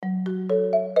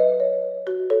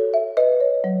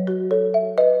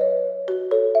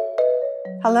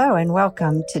Hello and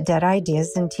welcome to Dead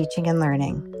Ideas in Teaching and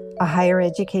Learning, a higher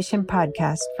education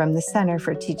podcast from the Center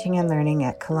for Teaching and Learning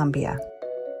at Columbia.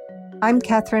 I'm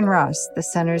Catherine Ross, the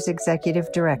Center's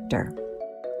Executive Director.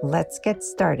 Let's get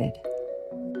started.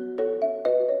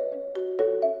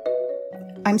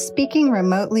 I'm speaking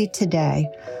remotely today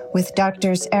with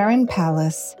Drs. Erin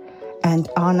Pallas and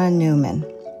Anna Newman.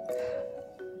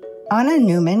 Anna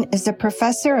Newman is a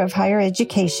professor of higher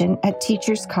education at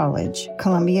Teachers College,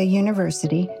 Columbia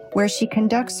University, where she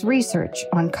conducts research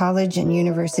on college and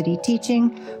university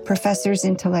teaching, professors'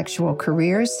 intellectual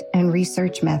careers, and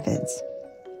research methods.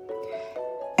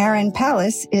 Erin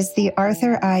Pallas is the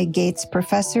Arthur I. Gates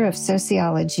Professor of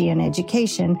Sociology and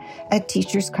Education at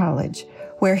Teachers College,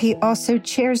 where he also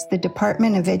chairs the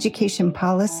Department of Education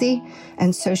Policy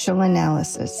and Social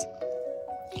Analysis.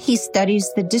 He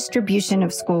studies the distribution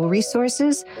of school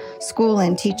resources, school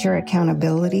and teacher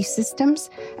accountability systems,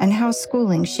 and how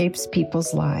schooling shapes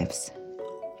people's lives.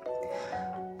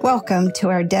 Welcome to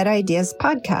our Dead Ideas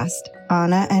podcast,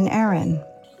 Anna and Erin.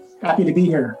 Happy to be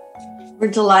here. We're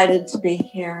delighted to be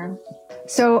here.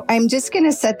 So I'm just going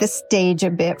to set the stage a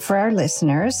bit for our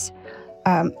listeners.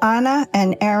 Anna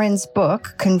and Erin's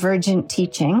book, Convergent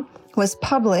Teaching, was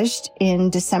published in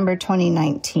December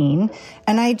 2019,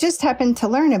 and I just happened to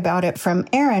learn about it from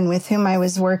Erin, with whom I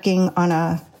was working on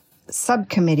a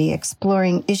subcommittee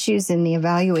exploring issues in the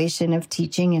evaluation of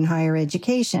teaching in higher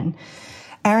education.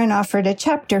 Erin offered a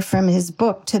chapter from his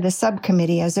book to the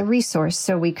subcommittee as a resource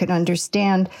so we could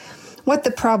understand what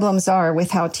the problems are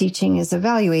with how teaching is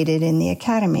evaluated in the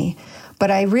academy. But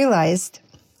I realized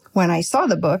when I saw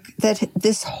the book that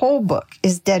this whole book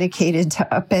is dedicated to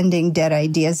upending dead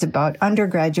ideas about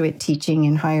undergraduate teaching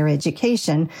in higher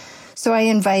education. So I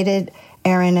invited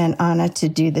Erin and Anna to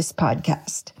do this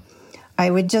podcast.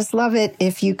 I would just love it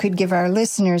if you could give our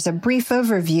listeners a brief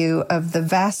overview of the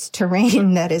vast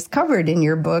terrain that is covered in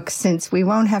your book, since we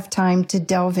won't have time to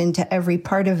delve into every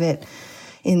part of it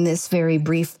in this very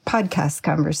brief podcast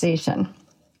conversation.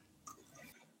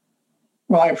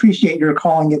 Well, I appreciate your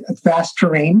calling it a vast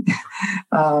terrain.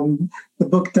 The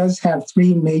book does have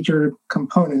three major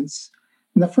components.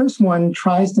 And the first one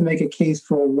tries to make a case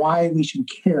for why we should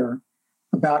care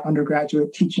about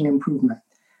undergraduate teaching improvement.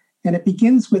 And it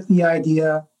begins with the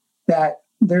idea that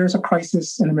there's a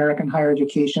crisis in American higher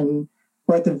education,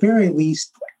 or at the very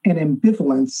least, an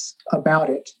ambivalence about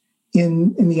it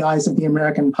in the eyes of the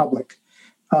American public.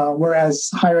 Whereas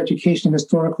higher education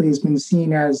historically has been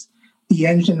seen as the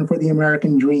engine for the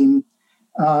American dream,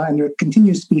 and there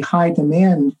continues to be high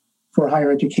demand for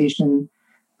higher education.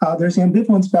 There's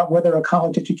ambivalence about whether a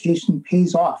college education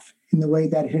pays off in the way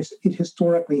that it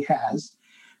historically has,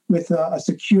 with a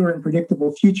secure and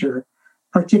predictable future,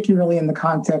 particularly in the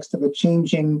context of a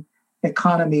changing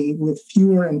economy with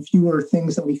fewer and fewer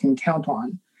things that we can count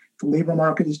on. The labor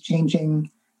market is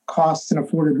changing, costs and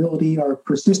affordability are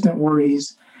persistent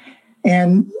worries,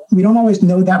 and we don't always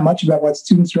know that much about what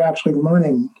students are actually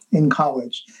learning in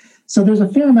college. So there's a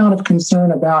fair amount of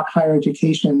concern about higher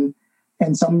education,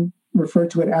 and some refer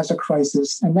to it as a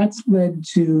crisis. And that's led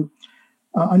to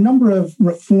a number of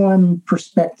reform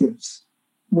perspectives,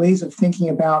 ways of thinking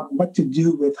about what to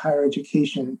do with higher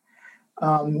education.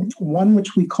 One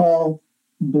which we call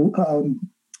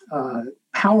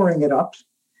powering it up,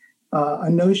 a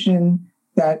notion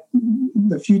that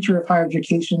the future of higher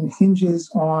education hinges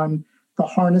on the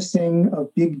harnessing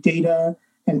of big data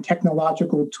and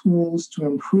technological tools to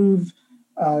improve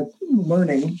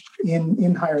learning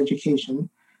in higher education.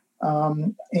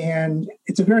 And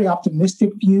it's a very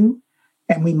optimistic view,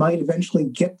 and we might eventually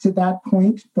get to that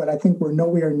point, but I think we're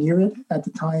nowhere near it at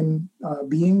the time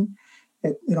being.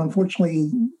 It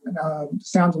unfortunately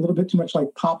sounds a little bit too much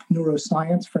like pop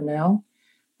neuroscience for now.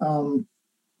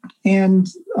 And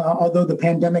although the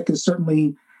pandemic has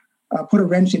certainly put a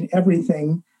wrench in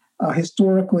everything,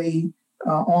 historically,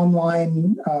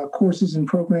 online courses and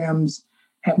programs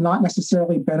have not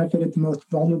necessarily benefited the most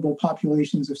vulnerable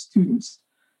populations of students,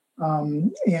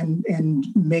 and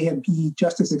may be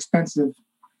just as expensive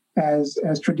as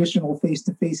traditional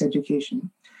face-to-face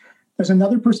education. There's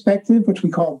another perspective, which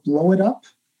we call blow it up,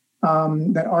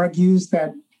 that argues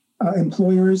that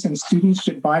employers and students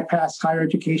should bypass higher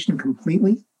education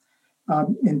completely,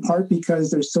 in part because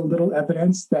there's so little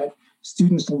evidence that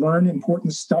students learn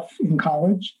important stuff in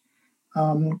college.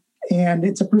 And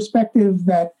it's a perspective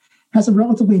that has a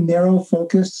relatively narrow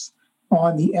focus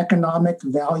on the economic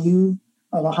value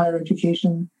of a higher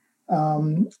education.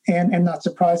 And not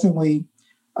surprisingly,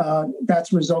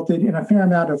 that's resulted in a fair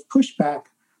amount of pushback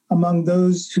among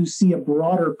those who see a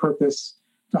broader purpose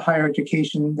to higher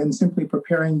education than simply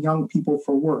preparing young people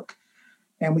for work.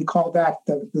 And we call that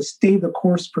the stay the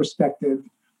course perspective,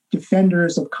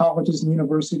 defenders of colleges and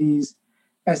universities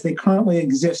as they currently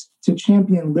exist to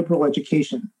champion liberal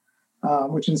education,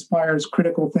 which inspires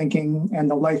critical thinking and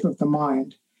the life of the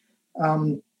mind.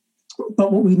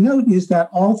 But what we note is that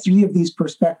all three of these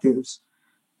perspectives,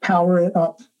 power it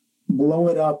up, blow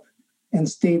it up, and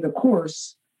stay the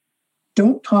course,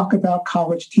 don't talk about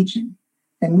college teaching.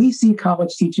 And we see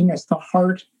college teaching as the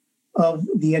heart of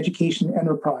the education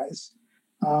enterprise.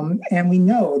 And we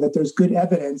know that there's good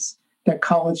evidence that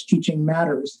college teaching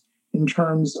matters in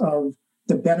terms of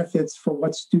the benefits for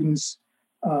what students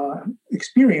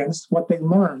experience, what they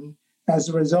learn as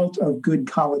a result of good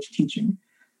college teaching.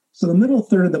 So the middle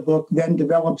third of the book then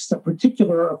develops a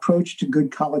particular approach to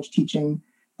good college teaching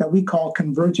that we call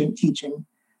convergent teaching.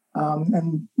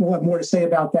 And we'll have more to say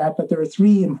about that, but there are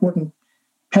three important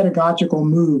pedagogical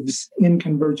moves in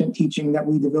convergent teaching that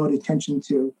we devote attention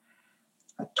to.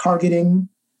 Targeting,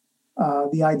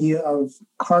 the idea of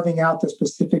carving out the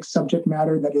specific subject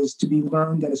matter that is to be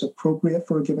learned that is appropriate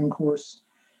for a given course.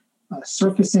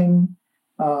 Surfacing,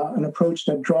 an approach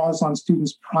that draws on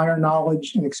students' prior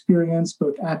knowledge and experience,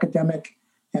 both academic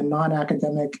and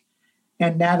non-academic,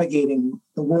 and navigating,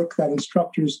 the work that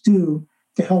instructors do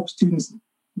to help students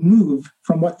move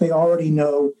from what they already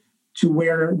know to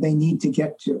where they need to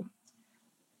get to.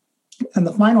 And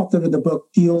the final third of the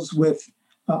book deals with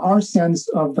our sense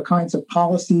of the kinds of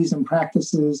policies and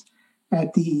practices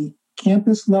at the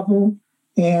campus level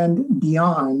and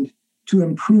beyond to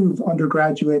improve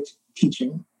undergraduate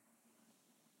teaching.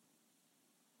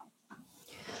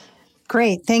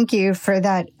 Great. Thank you for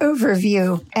that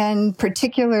overview, and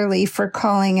particularly for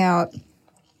calling out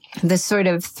the sort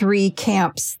of three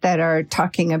camps that are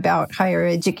talking about higher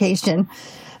education,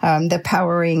 the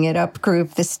powering it up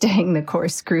group, the staying the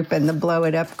course group, and the blow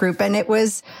it up group. And it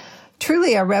was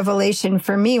truly a revelation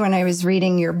for me when I was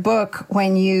reading your book,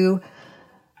 when you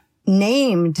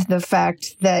named the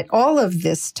fact that all of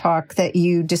this talk that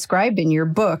you describe in your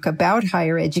book about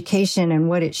higher education and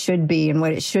what it should be and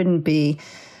what it shouldn't be,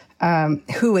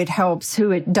 who it helps,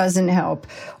 who it doesn't help,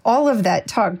 all of that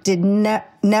talk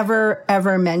never,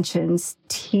 ever mentions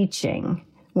teaching.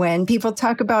 When people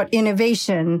talk about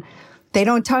innovation, they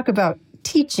don't talk about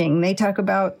teaching. They talk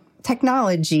about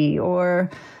technology or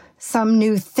some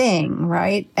new thing,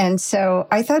 right? And so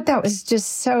I thought that was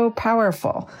just so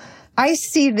powerful. I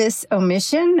see this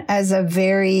omission as a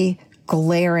very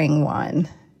glaring one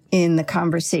in the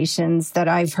conversations that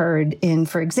I've heard in,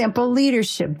 for example,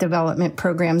 leadership development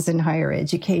programs in higher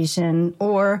education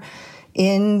or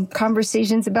in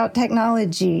conversations about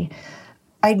technology.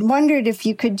 I wondered if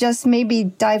you could just maybe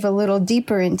dive a little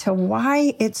deeper into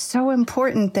why it's so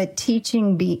important that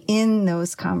teaching be in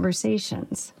those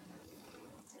conversations.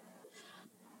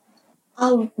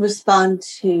 I'll respond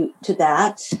to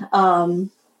that.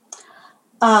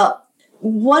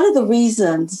 One of the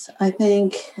reasons I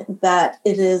think that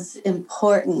it is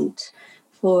important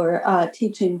for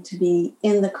teaching to be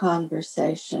in the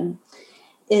conversation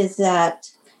is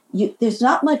that there's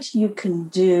not much you can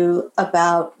do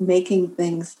about making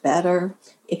things better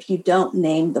if you don't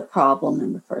name the problem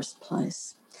in the first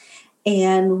place.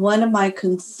 And one of my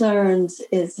concerns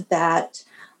is that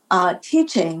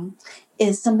teaching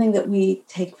is something that we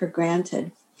take for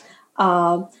granted.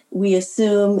 We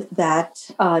assume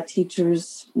that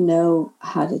teachers know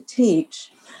how to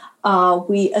teach.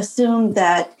 We assume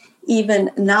that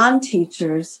even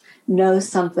non-teachers know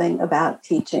something about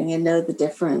teaching and know the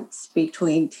difference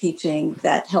between teaching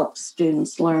that helps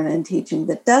students learn and teaching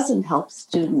that doesn't help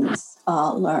students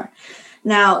learn.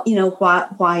 Now,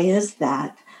 why is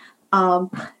that?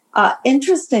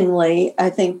 Interestingly, I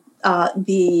think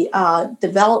the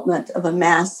development of a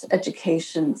mass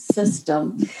education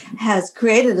system has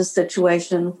created a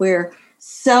situation where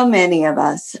so many of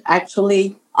us,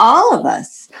 actually all of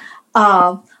us,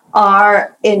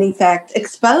 are in effect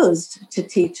exposed to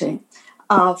teaching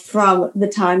from the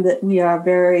time that we are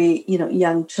very,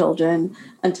 young children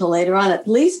until later on, at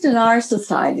least in our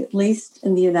society, at least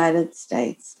in the United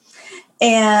States.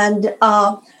 And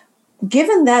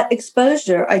given that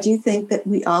exposure, I do think that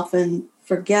we often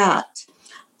forget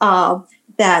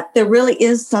that there really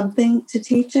is something to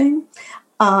teaching,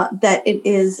 that it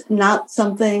is not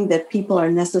something that people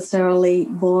are necessarily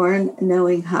born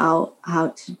knowing how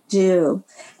to do.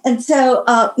 And so,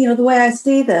 the way I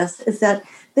see this is that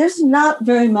there's not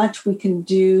very much we can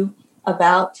do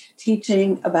about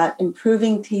teaching, about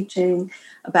improving teaching,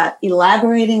 about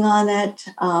elaborating on it,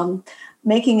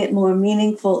 making it more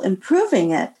meaningful,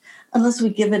 improving it, unless we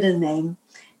give it a name.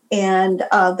 And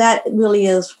that really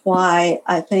is why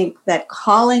I think that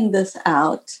calling this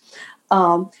out,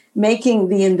 making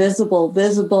the invisible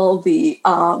visible, the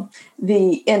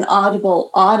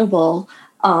inaudible audible,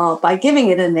 by giving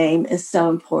it a name is so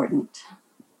important.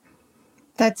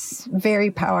 That's very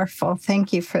powerful.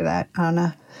 Thank you for that,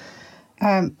 Anna.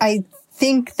 I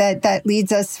think that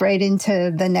leads us right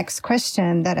into the next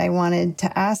question that I wanted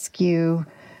to ask you,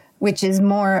 which is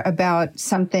more about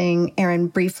something Erin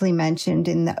briefly mentioned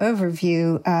in the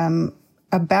overview,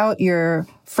 about your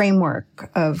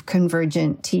framework of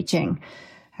convergent teaching.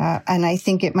 And I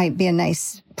think it might be a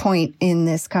nice point in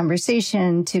this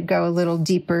conversation to go a little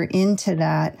deeper into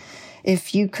that.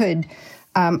 If you could,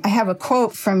 I have a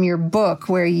quote from your book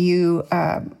where you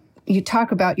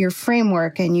talk about your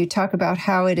framework and you talk about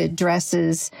how it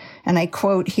addresses, and I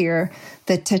quote here,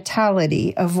 the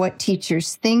totality of what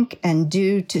teachers think and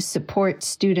do to support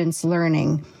students'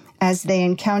 learning as they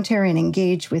encounter and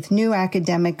engage with new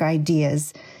academic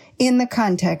ideas in the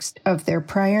context of their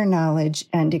prior knowledge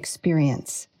and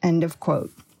experience. End of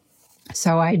quote.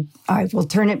 So I will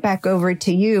turn it back over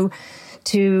to you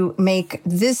to make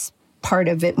this part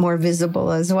of it more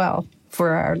visible as well for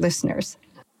our listeners.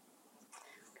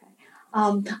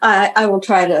 I will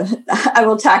try to, I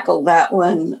will tackle that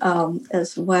one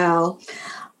as well.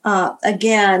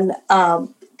 Again,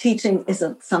 teaching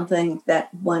isn't something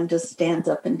that one just stands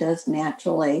up and does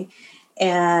naturally.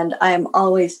 And I'm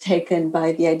always taken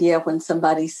by the idea when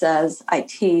somebody says, I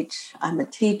teach, I'm a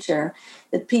teacher,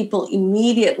 that people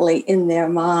immediately in their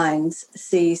minds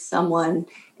see someone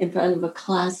in front of a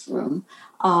classroom,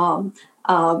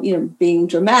 being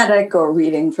dramatic or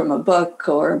reading from a book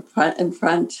or in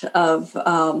front of,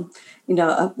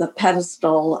 the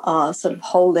pedestal, sort of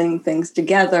holding things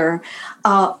together.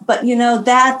 But,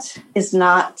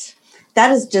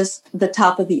 that is just the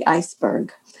top of the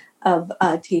iceberg of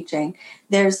teaching.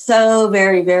 There's so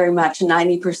very, very much,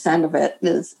 90% of it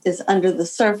is under the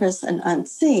surface and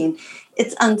unseen.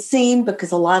 It's unseen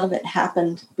because a lot of it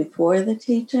happened before the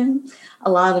teaching.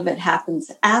 A lot of it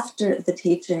happens after the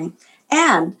teaching.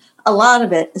 And a lot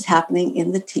of it is happening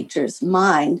in the teacher's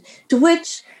mind, to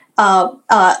which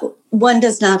one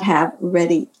does not have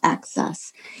ready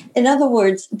access. In other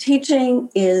words, teaching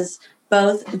is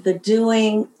both the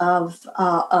doing of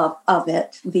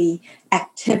it, the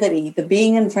activity, the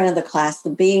being in front of the class, the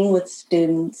being with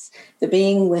students, the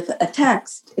being with a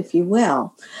text, if you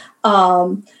will.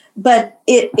 But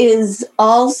it is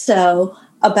also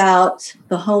about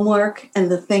the homework and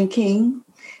the thinking,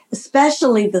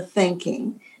 especially the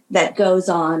thinking that goes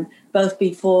on both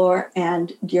before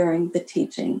and during the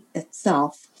teaching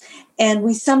itself. And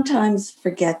we sometimes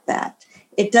forget that.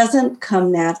 It doesn't come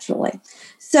naturally.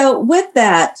 So with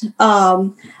that,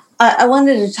 I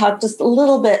wanted to talk just a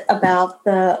little bit about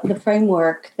the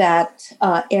framework that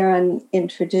Erin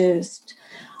introduced.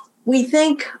 We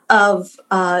think of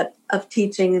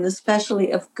teaching, and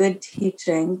especially of good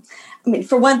teaching. I mean,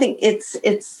 for one thing,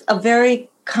 it's a very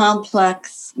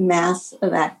complex mass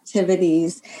of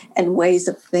activities and ways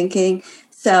of thinking.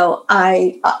 So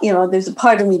there's a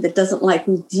part of me that doesn't like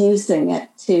reducing it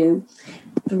to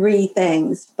 3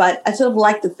 things, but I sort of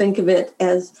like to think of it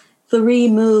as 3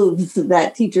 moves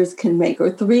that teachers can make,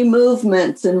 or 3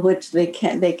 movements in which they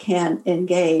can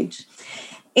engage.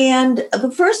 And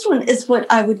the first one is what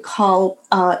I would call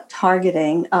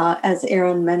targeting, as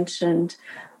Erin mentioned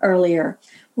earlier.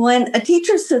 When a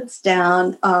teacher sits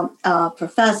down, a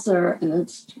professor and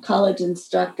a college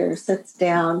instructor sits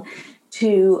down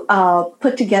to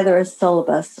put together a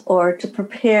syllabus or to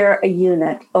prepare a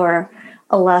unit or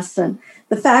a lesson,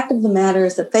 the fact of the matter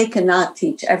is that they cannot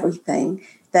teach everything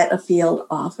that a field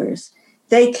offers.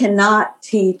 They cannot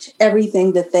teach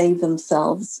everything that they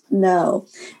themselves know.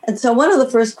 And so one of the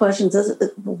first questions is,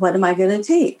 what am I going to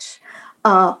teach?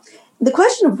 The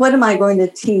question of what am I going to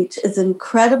teach is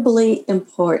incredibly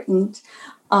important.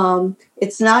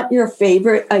 It's not your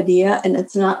favorite idea, and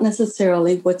it's not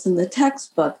necessarily what's in the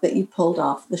textbook that you pulled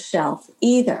off the shelf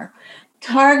either.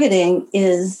 Targeting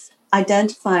is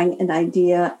identifying an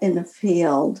idea in a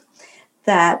field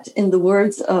that, in the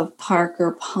words of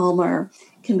Parker Palmer,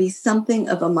 can be something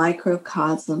of a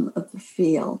microcosm of the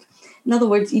field. In other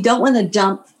words, you don't want to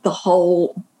dump the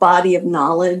whole body of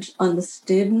knowledge on the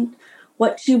student.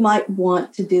 What you might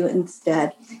want to do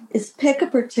instead is pick a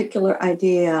particular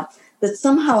idea that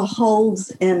somehow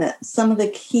holds in it some of the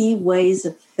key ways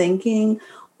of thinking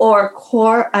or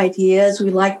core ideas.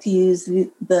 We like to use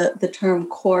the term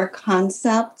core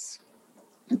concepts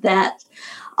that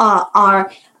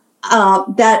are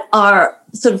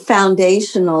sort of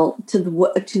foundational to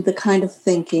the kind of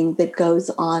thinking that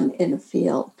goes on in a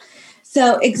field.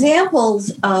 So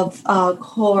examples of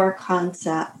core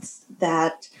concepts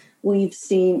that we've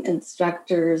seen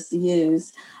instructors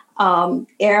use.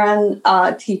 Aaron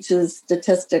teaches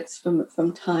statistics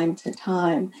from time to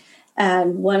time.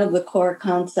 And one of the core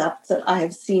concepts that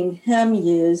I've seen him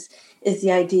use is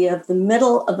the idea of the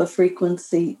middle of a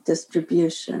frequency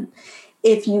distribution.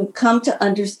 If you come to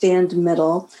understand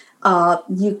middle,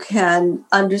 you can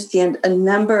understand a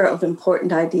number of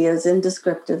important ideas in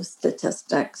descriptive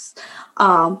statistics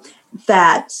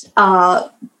that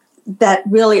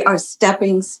really are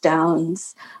stepping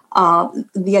stones.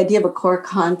 The idea of a core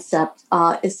concept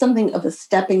is something of a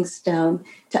stepping stone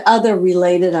to other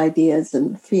related ideas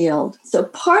in the field. So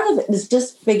part of it is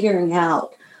just figuring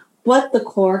out what the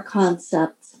core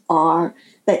concepts are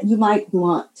that you might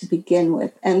want to begin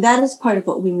with. And that is part of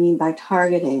what we mean by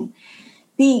targeting.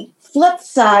 The flip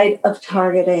side of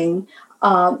targeting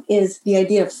is the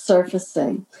idea of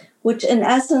surfacing, which in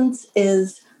essence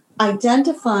is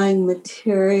identifying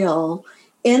material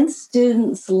in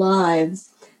students'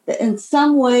 lives that in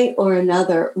some way or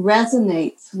another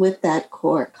resonates with that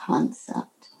core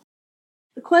concept.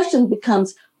 The question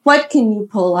becomes, what can you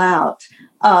pull out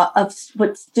of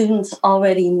what students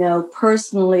already know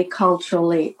personally,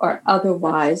 culturally, or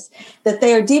otherwise, that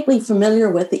they are deeply familiar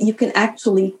with, that you can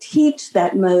actually teach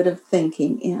that mode of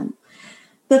thinking in?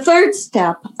 The third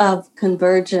step of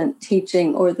convergent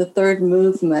teaching, or the third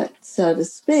movement, so to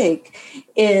speak,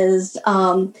 is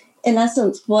in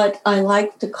essence what I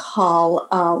like to call,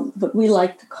 what we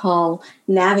like to call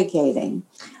navigating,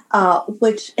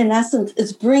 which in essence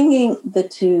is bringing the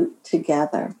two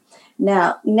together.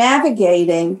 Now,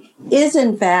 navigating is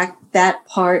in fact that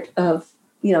part of,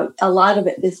 a lot of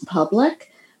it is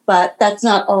public, but that's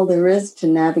not all there is to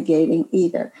navigating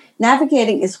either.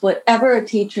 Navigating is whatever a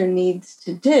teacher needs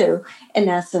to do, in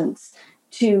essence,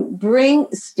 to bring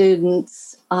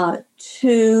students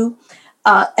to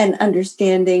an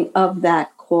understanding of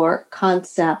that core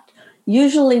concept,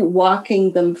 usually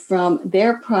walking them from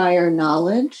their prior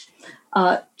knowledge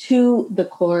to the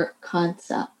core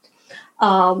concept.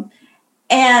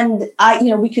 And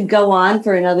we could go on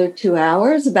for another 2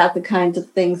 hours about the kinds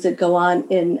of things that go on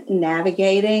in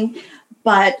navigating.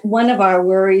 But one of our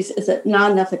worries is that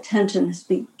not enough attention has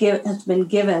been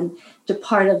given to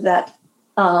part of that,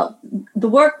 the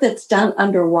work that's done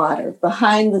underwater,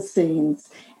 behind the scenes,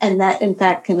 and that in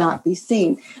fact cannot be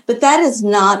seen. But that is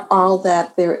not all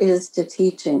that there is to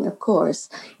teaching, of course.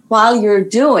 While you're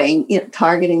doing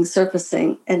targeting,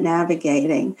 surfacing, and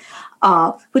navigating,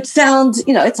 which sounds,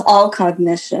 it's all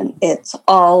cognition. It's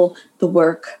all the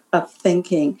work of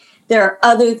thinking. There are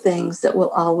other things that will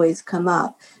always come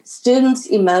up. Students'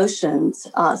 emotions,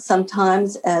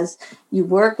 sometimes as you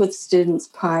work with students'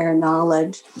 prior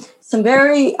knowledge, some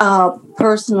very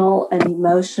personal and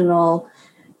emotional,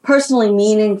 personally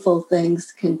meaningful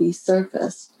things can be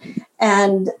surfaced.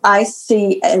 And I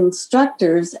see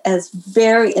instructors as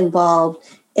very involved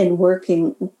in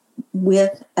working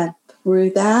with and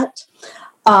through that.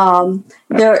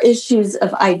 There are issues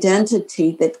of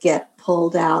identity that get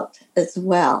pulled out as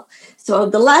well. So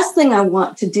the last thing I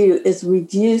want to do is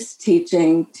reduce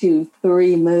teaching to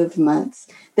 3 movements.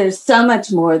 There's so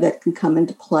much more that can come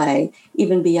into play,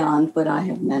 even beyond what I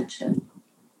have mentioned.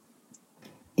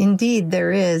 Indeed,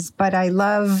 there is. But I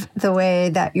love the way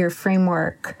that your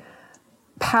framework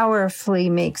powerfully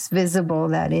makes visible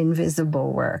that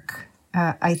invisible work.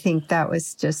 I think that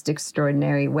was just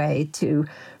extraordinary way to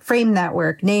frame that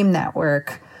work, name that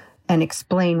work, and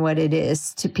explain what it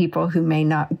is to people who may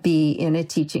not be in a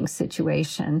teaching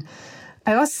situation.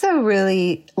 I also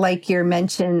really like your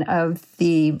mention of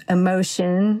the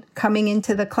emotion coming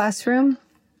into the classroom,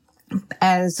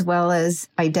 as well as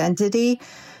identity.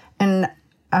 And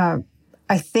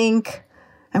I think,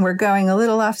 and we're going a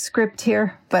little off script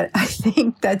here, but I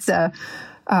think that's a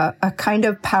kind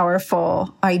of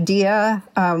powerful idea,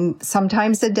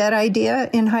 sometimes a dead idea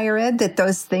in higher ed, that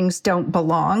those things don't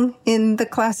belong in the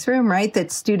classroom, right?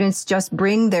 That students just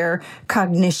bring their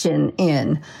cognition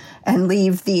in and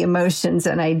leave the emotions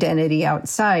and identity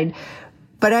outside.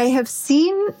 But I have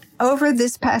seen over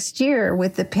this past year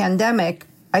with the pandemic,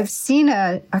 I've seen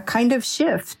a kind of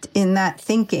shift in that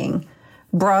thinking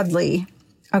broadly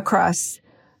across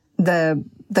the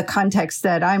context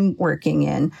that I'm working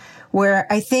in, where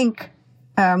I think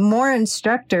more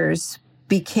instructors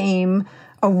became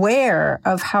aware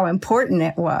of how important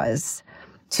it was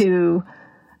to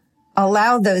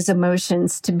allow those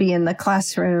emotions to be in the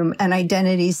classroom and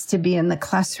identities to be in the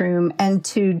classroom, and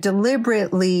to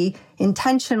deliberately,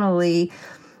 intentionally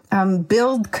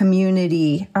build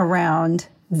community around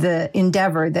the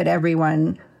endeavor that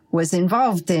everyone was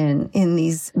involved in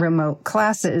these remote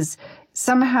classes,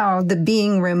 somehow the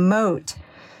being remote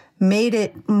made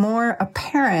it more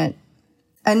apparent,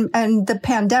 and the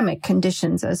pandemic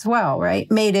conditions as well, right?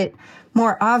 Made it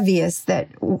more obvious that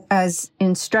as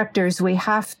instructors, we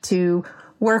have to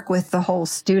work with the whole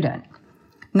student,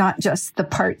 not just the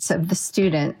parts of the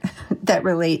student that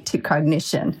relate to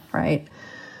cognition, right?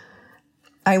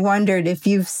 I wondered if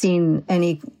you've seen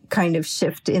any kind of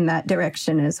shift in that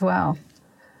direction as well.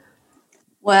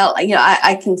 Well,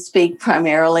 I can speak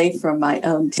primarily from my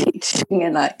own teaching,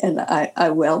 and I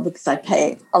will, because I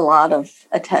pay a lot of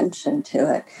attention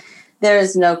to it. There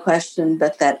is no question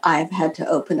but that I've had to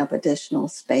open up additional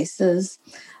spaces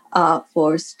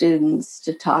for students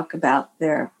to talk about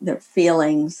their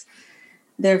feelings,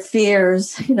 their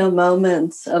fears,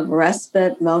 moments of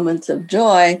respite, moments of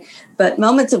joy, but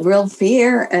moments of real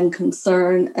fear and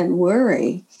concern and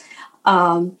worry.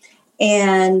 I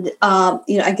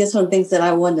guess one of the things that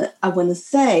I want to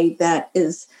say that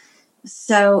is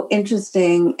so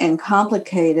interesting and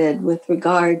complicated with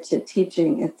regard to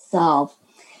teaching itself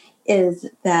is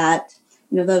that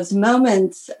those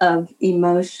moments of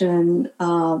emotion,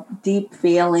 deep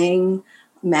feeling,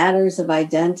 matters of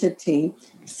identity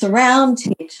surround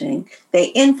teaching. They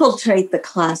infiltrate the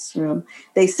classroom.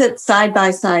 They sit side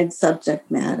by side subject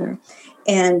matter,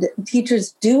 and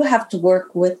teachers do have to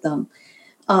work with them.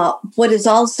 What is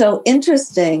also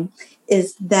interesting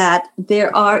is that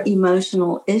there are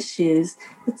emotional issues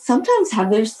that sometimes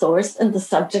have their source in the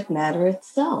subject matter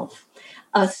itself.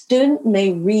 A student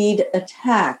may read a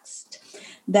text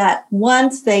that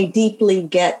once they deeply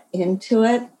get into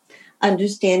it,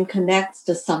 understand connects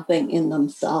to something in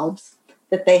themselves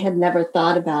that they had never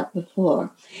thought about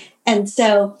before. And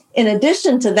so in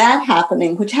addition to that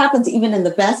happening, which happens even in the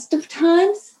best of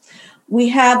times, we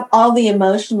have all the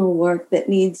emotional work that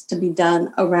needs to be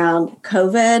done around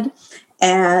COVID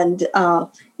and,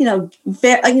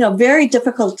 very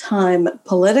difficult time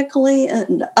politically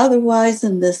and otherwise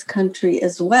in this country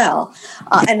as well,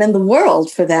 and in the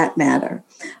world for that matter.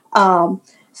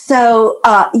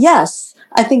 Yes,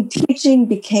 I think teaching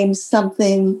became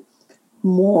something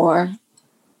more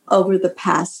over the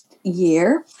past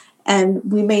year, and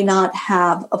we may not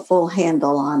have a full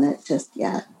handle on it just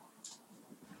yet.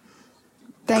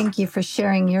 Thank you for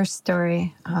sharing your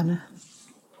story, Anna.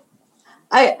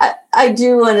 I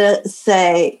do want to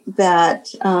say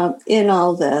that in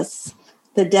all this,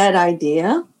 the dead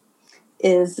idea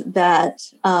is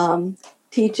that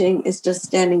teaching is just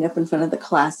standing up in front of the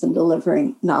class and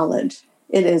delivering knowledge.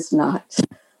 It is not.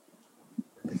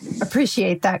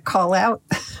 Appreciate that call out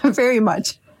very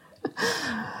much.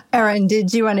 Aaron,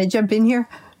 did you want to jump in here?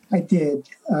 I did.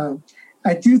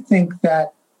 I do think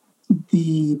that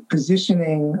the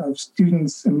positioning of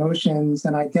students' emotions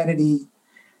and identity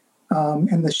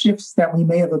and the shifts that we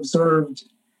may have observed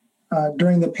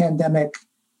during the pandemic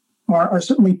are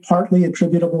certainly partly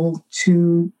attributable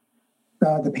to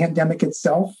the pandemic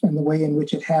itself and the way in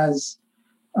which it has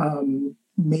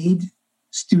made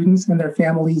students and their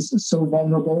families so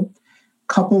vulnerable,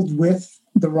 coupled with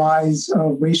the rise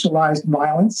of racialized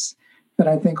violence that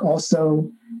I think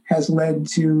also has led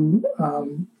to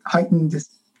heightened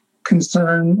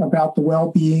concern about the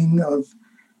well-being of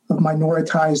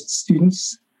minoritized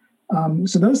students.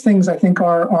 So those things I think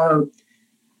are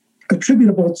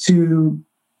attributable to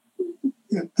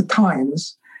the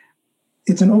times.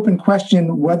 It's an open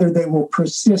question whether they will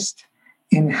persist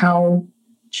in how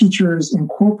teachers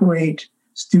incorporate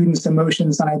students'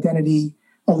 emotions and identity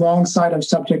alongside of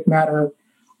subject matter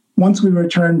once we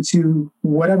return to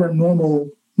whatever normal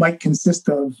might consist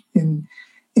of in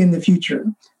the future.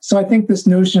 So I think this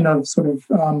notion of sort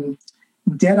of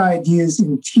dead ideas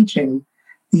in teaching,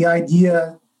 the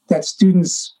idea that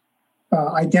students'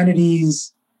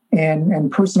 identities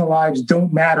and personal lives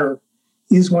don't matter,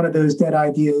 is one of those dead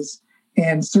ideas.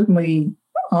 And certainly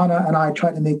Anna and I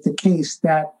try to make the case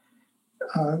that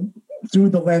through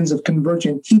the lens of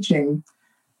convergent teaching,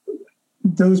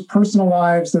 those personal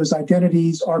lives, those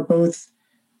identities are both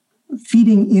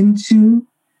feeding into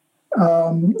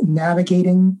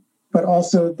navigating, but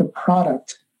also the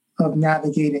product of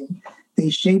navigating. They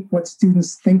shape what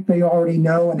students think they already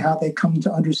know and how they come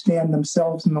to understand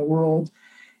themselves in the world.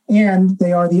 And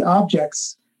they are the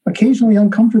objects, occasionally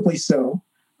uncomfortably so,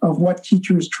 of what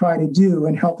teachers try to do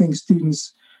in helping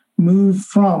students move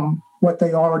from what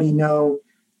they already know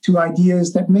to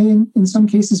ideas that may, in some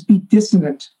cases, be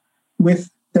dissonant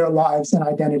with their lives and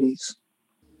identities.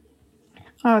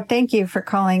 Oh, thank you for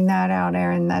calling that out,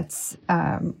 Aaron. That's,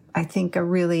 I think, a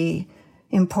really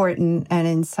important and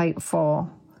insightful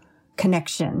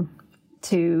connection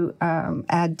to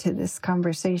add to this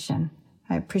conversation.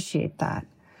 I appreciate that.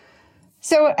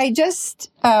 So I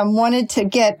just wanted to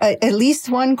get at least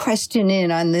one question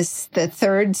in on this, the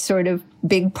third sort of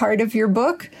big part of your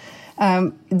book.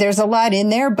 There's a lot in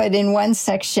there, but in one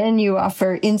section, you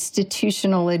offer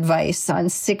institutional advice on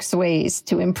 6 ways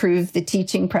to improve the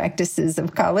teaching practices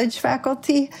of college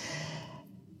faculty.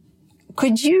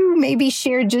 Could you maybe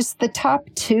share just the top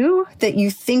 2 that you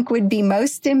think would be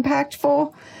most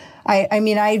impactful?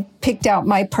 I picked out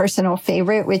my personal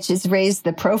favorite, which is raise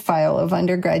the profile of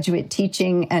undergraduate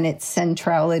teaching and its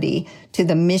centrality to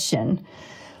the mission.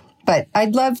 But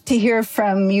I'd love to hear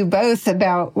from you both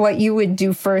about what you would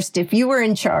do first if you were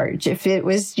in charge, if it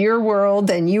was your world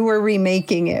and you were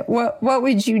remaking it. What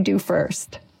would you do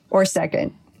first or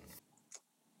second?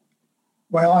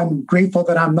 Well, I'm grateful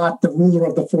that I'm not the ruler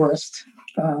of the forest.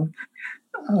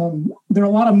 There are a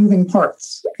lot of moving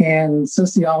parts, and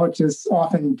sociologists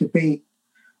often debate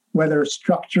whether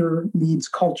structure leads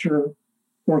culture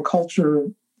or culture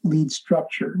leads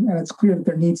structure. And it's clear that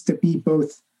there needs to be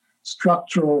both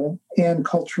structural and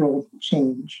cultural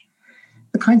change.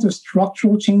 The kinds of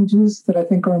structural changes that I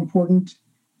think are important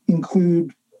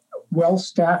include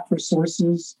well-staffed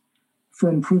resources for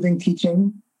improving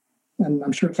teaching. And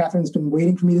I'm sure Catherine's been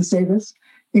waiting for me to say this,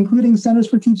 including centers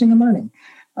for teaching and learning.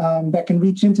 That can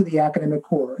reach into the academic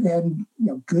core. And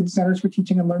good centers for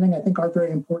teaching and learning, I think, are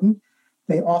very important.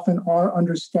 They often are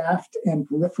understaffed and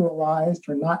peripheralized,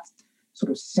 or not sort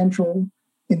of central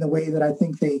in the way that I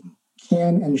think they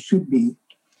can and should be.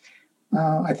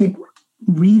 I think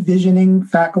revisioning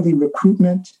faculty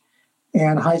recruitment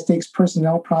and high-stakes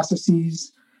personnel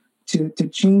processes to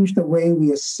change the way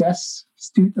we assess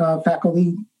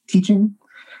faculty teaching.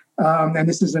 And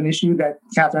this is an issue that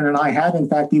Catherine and I have, in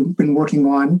fact, been working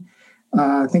on,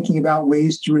 thinking about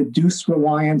ways to reduce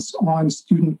reliance on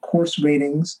student course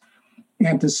ratings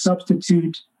and to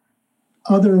substitute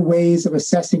other ways of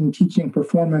assessing teaching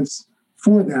performance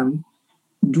for them,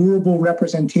 durable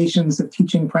representations of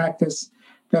teaching practice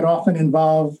that often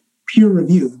involve peer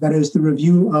review, that is, the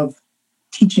review of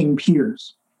teaching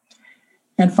peers.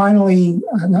 And finally,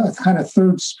 a kind of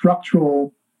third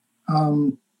structural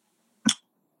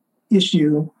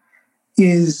issue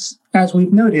is, as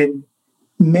we've noted,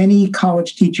 many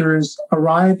college teachers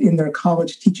arrive in their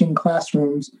college teaching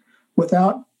classrooms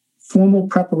without formal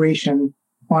preparation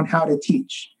on how to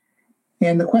teach.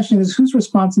 And the question is, whose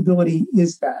responsibility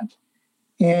is that?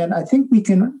 And I think we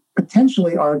can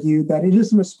potentially argue that it is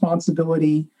the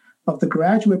responsibility of the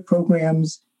graduate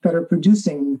programs that are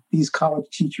producing these college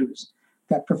teachers,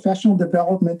 that professional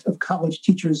development of college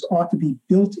teachers ought to be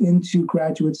built into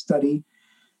graduate study,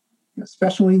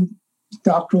 especially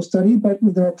doctoral study, but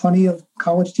there are plenty of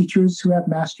college teachers who have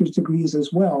master's degrees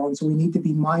as well. And so we need to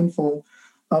be mindful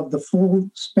of the full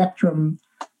spectrum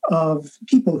of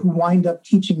people who wind up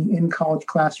teaching in college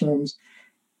classrooms.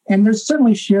 And there's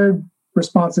certainly shared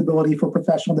responsibility for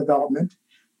professional development.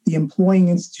 The employing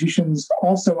institutions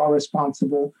also are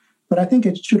responsible, but I think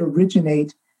it should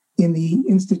originate in the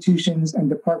institutions and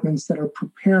departments that are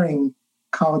preparing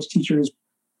college teachers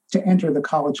to enter the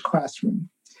college classroom.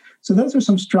 So those are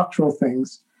some structural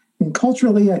things. And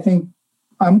culturally, I think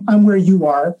I'm where you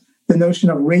are. The notion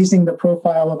of raising the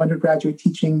profile of undergraduate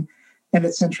teaching and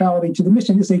its centrality to the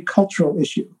mission is a cultural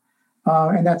issue.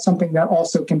 And that's something that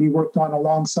also can be worked on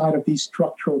alongside of these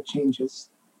structural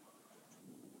changes.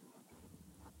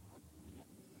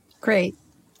 Great.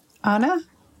 Anna?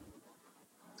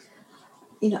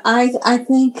 I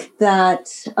think that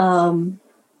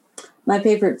my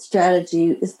favorite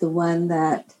strategy is the one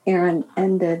that Aaron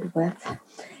ended with,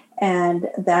 and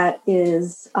that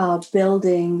is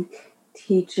building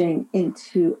teaching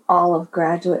into all of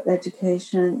graduate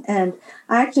education. And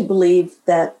I actually believe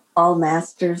that all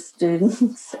master's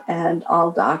students and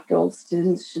all doctoral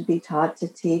students should be taught to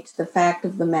teach. The fact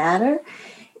of the matter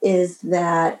is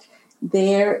that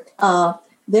there are,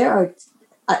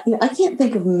 I can't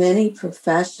think of many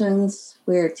professions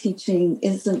where teaching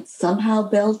isn't somehow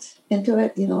built into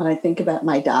it. When I think about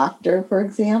my doctor, for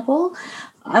example,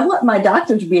 I want my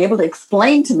doctor to be able to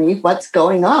explain to me what's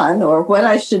going on or what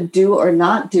I should do or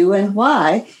not do and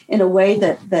why in a way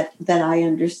that I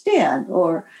understand.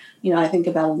 Or, I think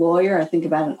about a lawyer, I think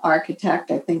about an architect,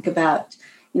 I think about,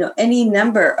 any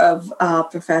number of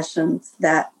professions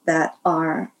that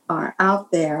are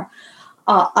out there.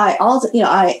 I also,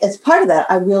 as part of that,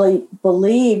 I really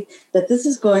believe that this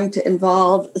is going to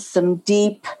involve some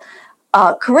deep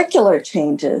curricular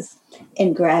changes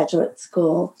in graduate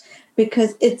school,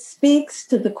 because it speaks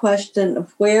to the question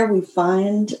of where we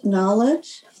find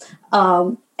knowledge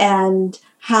and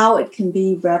how it can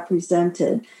be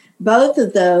represented. both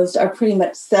of those are pretty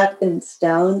much set in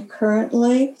stone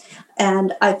currently.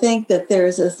 And I think that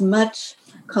there's as much,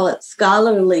 call it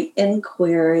scholarly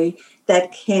inquiry,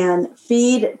 that can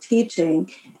feed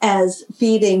teaching as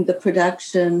feeding the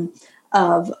production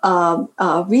of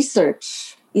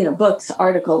research, books,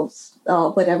 articles,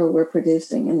 whatever we're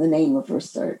producing in the name of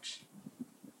research.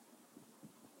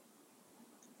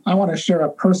 I want to share a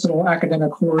personal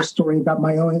academic horror story about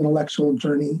my own intellectual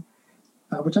journey,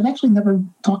 which I've actually never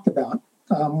talked about.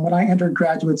 When I entered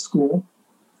graduate school,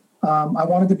 I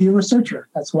wanted to be a researcher.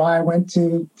 That's why I went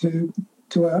to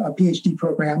a PhD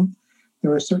program.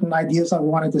 There were certain ideas I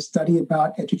wanted to study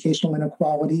about educational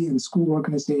inequality and school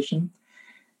organization.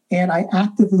 And I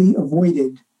actively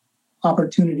avoided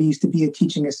opportunities to be a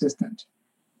teaching assistant.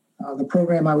 The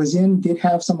program I was in did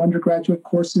have some undergraduate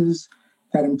courses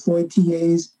that employed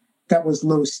TAs. That was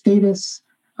low status.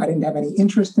 I didn't have any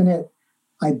interest in it.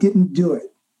 I didn't do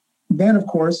it. Then, of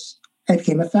course, I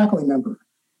became a faculty member.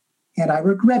 And I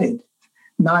regretted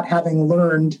not having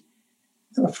learned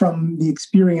from the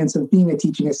experience of being a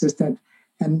teaching assistant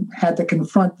and had to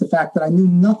confront the fact that I knew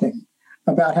nothing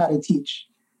about how to teach.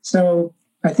 So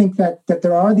I think that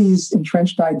there are these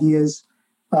entrenched ideas,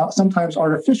 sometimes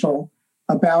artificial,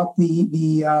 about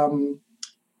the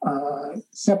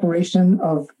separation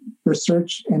of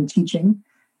research and teaching.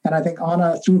 And I think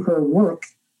Anna, through her work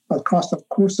across the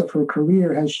course of her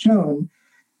career, has shown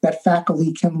that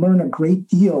faculty can learn a great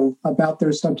deal about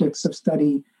their subjects of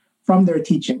study from their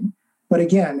teaching. But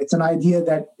again, it's an idea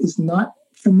that is not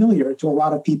familiar to a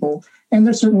lot of people. And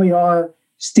there certainly are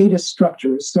status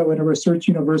structures. So at a research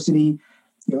university,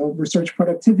 research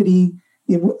productivity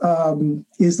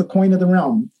is the coin of the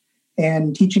realm.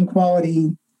 And teaching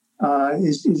quality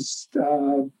is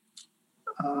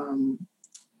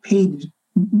paid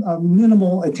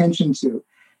minimal attention to.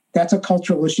 That's a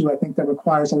cultural issue, I think, that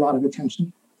requires a lot of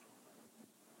attention.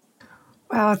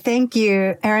 Wow, thank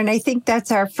you, Erin. I think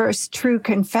that's our first true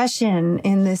confession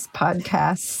in this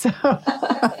podcast. So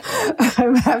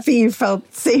I'm happy you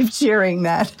felt safe sharing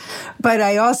that. But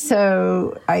I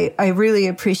also, I really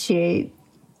appreciate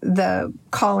the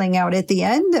calling out at the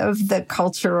end of the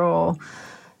cultural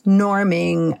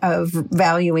norming of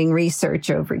valuing research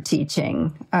over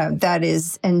teaching. That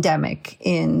is endemic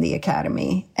in the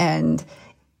academy. And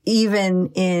even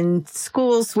in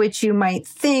schools which you might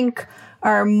think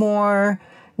are more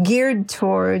geared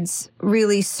towards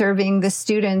really serving the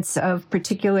students of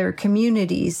particular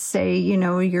communities, say,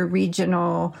 your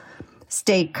regional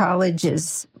state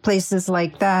colleges, places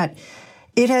like that.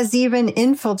 It has even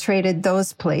infiltrated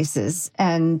those places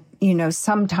and,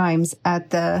 sometimes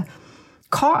at the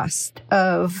cost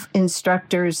of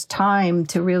instructors' time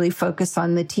to really focus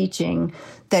on the teaching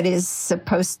that is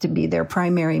supposed to be their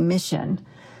primary mission,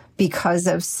 because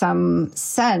of some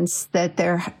sense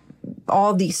that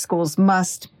all these schools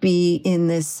must be in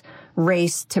this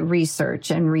race to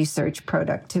research and research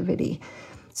productivity.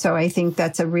 So I think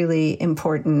that's a really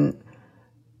important,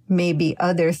 maybe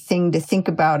other thing to think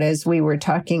about as we were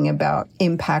talking about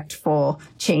impactful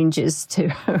changes to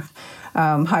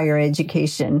higher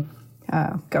education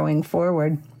going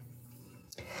forward.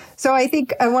 So I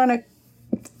think I want to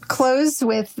close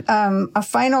with a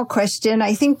final question.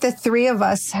 I think the three of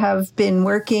us have been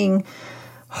working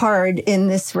hard in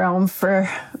this realm for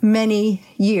many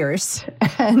years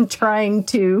and trying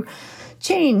to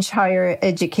change higher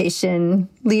education,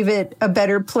 leave it a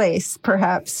better place,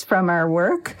 perhaps, from our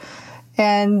work.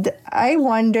 And I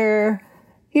wonder,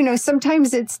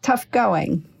 sometimes it's tough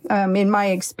going. In my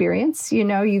experience,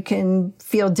 you can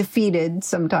feel defeated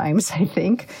sometimes, I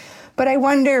think. But I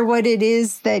wonder what it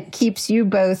is that keeps you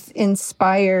both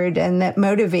inspired and that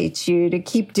motivates you to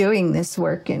keep doing this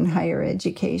work in higher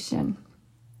education.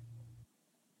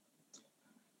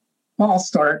 Well, I'll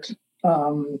start.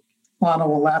 Lana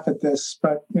will laugh at this,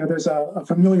 but there's a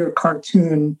familiar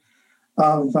cartoon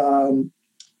of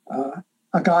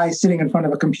a guy sitting in front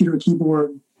of a computer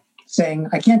keyboard saying,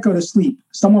 "I can't go to sleep.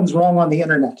 Someone's wrong on the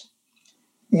internet."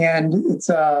 And it's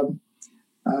a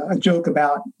joke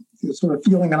about sort of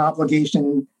feeling an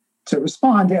obligation to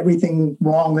respond to everything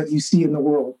wrong that you see in the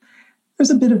world. There's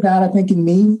a bit of that, I think, in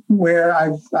me, where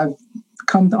I've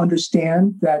come to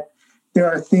understand that there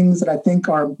are things that I think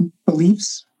are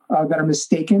beliefs that are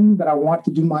mistaken, that I want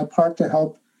to do my part to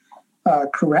help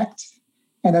correct.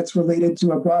 And that's related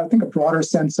to a broader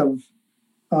sense of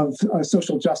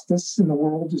social justice in the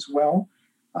world as well.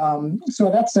 So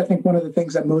that's, I think, one of the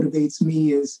things that motivates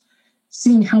me is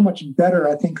seeing how much better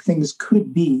I think things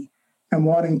could be and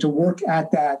wanting to work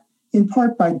at that, in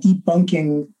part by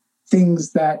debunking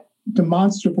things that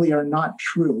demonstrably are not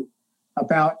true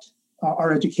about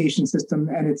our education system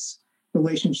and its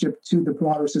relationship to the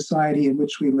broader society in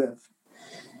which we live.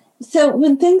 So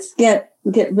when things get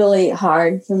really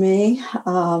hard for me,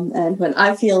 and when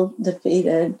I feel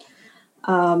defeated,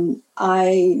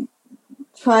 I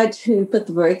try to put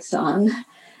the brakes on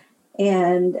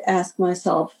and ask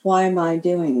myself, why am I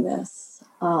doing this?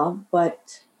 Why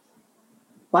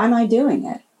am I doing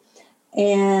it?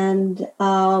 And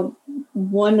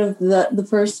one of the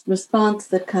first response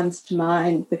that comes to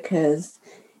mind, because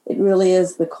it really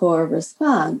is the core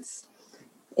response,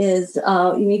 is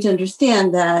you need to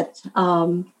understand that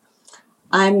I'm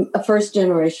a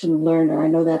first-generation learner. I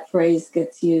know that phrase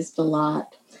gets used a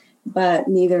lot, but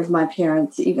neither of my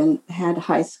parents even had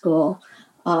high school.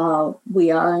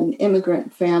 We are an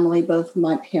immigrant family. Both of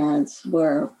my parents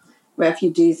were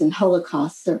refugees and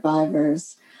Holocaust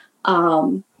survivors.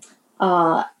 And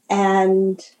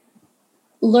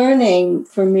learning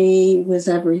for me was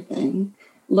everything.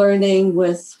 Learning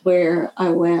was where I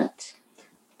went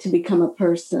to become a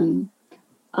person.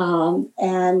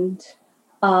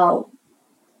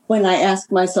 When I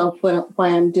ask myself why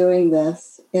I'm doing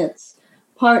this, it's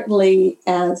partly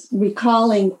as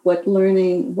recalling what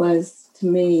learning was to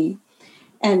me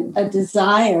and a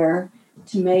desire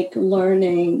to make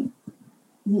learning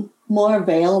more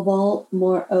available,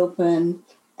 more open,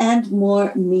 and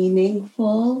more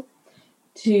meaningful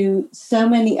to so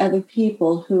many other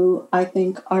people who I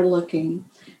think are looking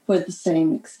for the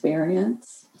same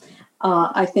experience.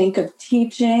 I think of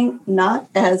teaching not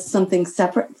as something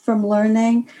separate from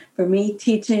learning. For me,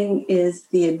 teaching is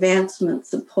the advancement,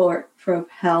 support,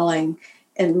 propelling,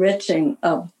 enriching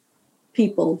of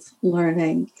people's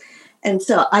learning. And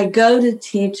so I go to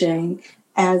teaching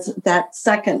as that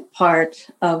second part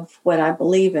of what I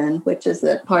believe in, which is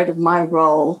that part of my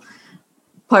role,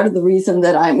 part of the reason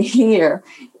that I'm here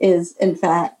is, in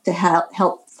fact, to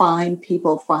help find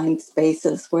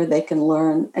spaces where they can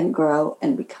learn and grow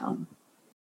and become.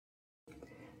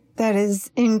 That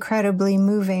is incredibly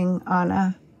moving,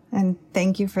 Anna, and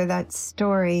thank you for that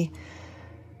story.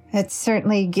 It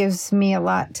certainly gives me a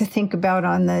lot to think about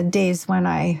on the days when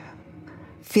I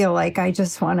feel like I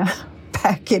just want to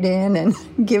pack it in and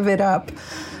give it up.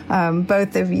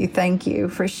 Both of you, thank you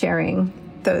for sharing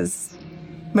those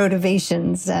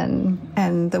motivations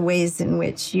and the ways in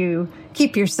which you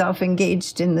keep yourself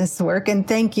engaged in this work. And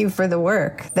thank you for the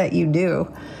work that you do.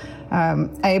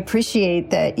 I appreciate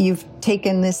that you've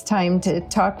taken this time to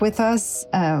talk with us,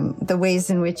 the ways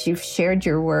in which you've shared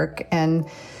your work and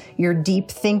your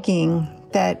deep thinking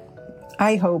that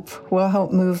I hope will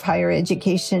help move higher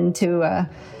education to a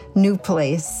new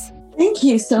place. Thank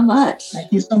you so much.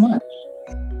 Thank you so much.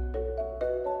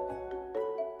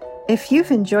 If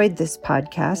you've enjoyed this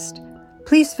podcast,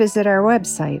 please visit our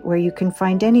website where you can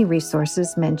find any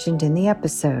resources mentioned in the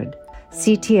episode,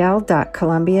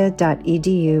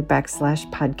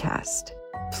 ctl.columbia.edu/podcast.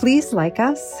 Please like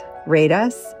us, rate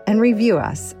us, and review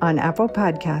us on Apple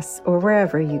Podcasts or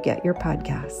wherever you get your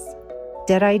podcasts.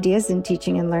 Dead Ideas in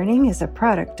Teaching and Learning is a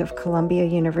product of Columbia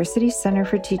University Center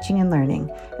for Teaching and Learning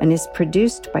and is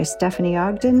produced by Stephanie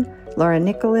Ogden, Laura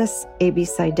Nicholas, A.B.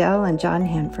 Seidel, and John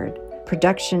Hanford.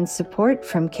 Production support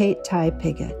from Kate Ty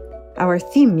Piggott. Our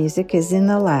theme music is In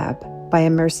the Lab by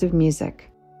Immersive Music.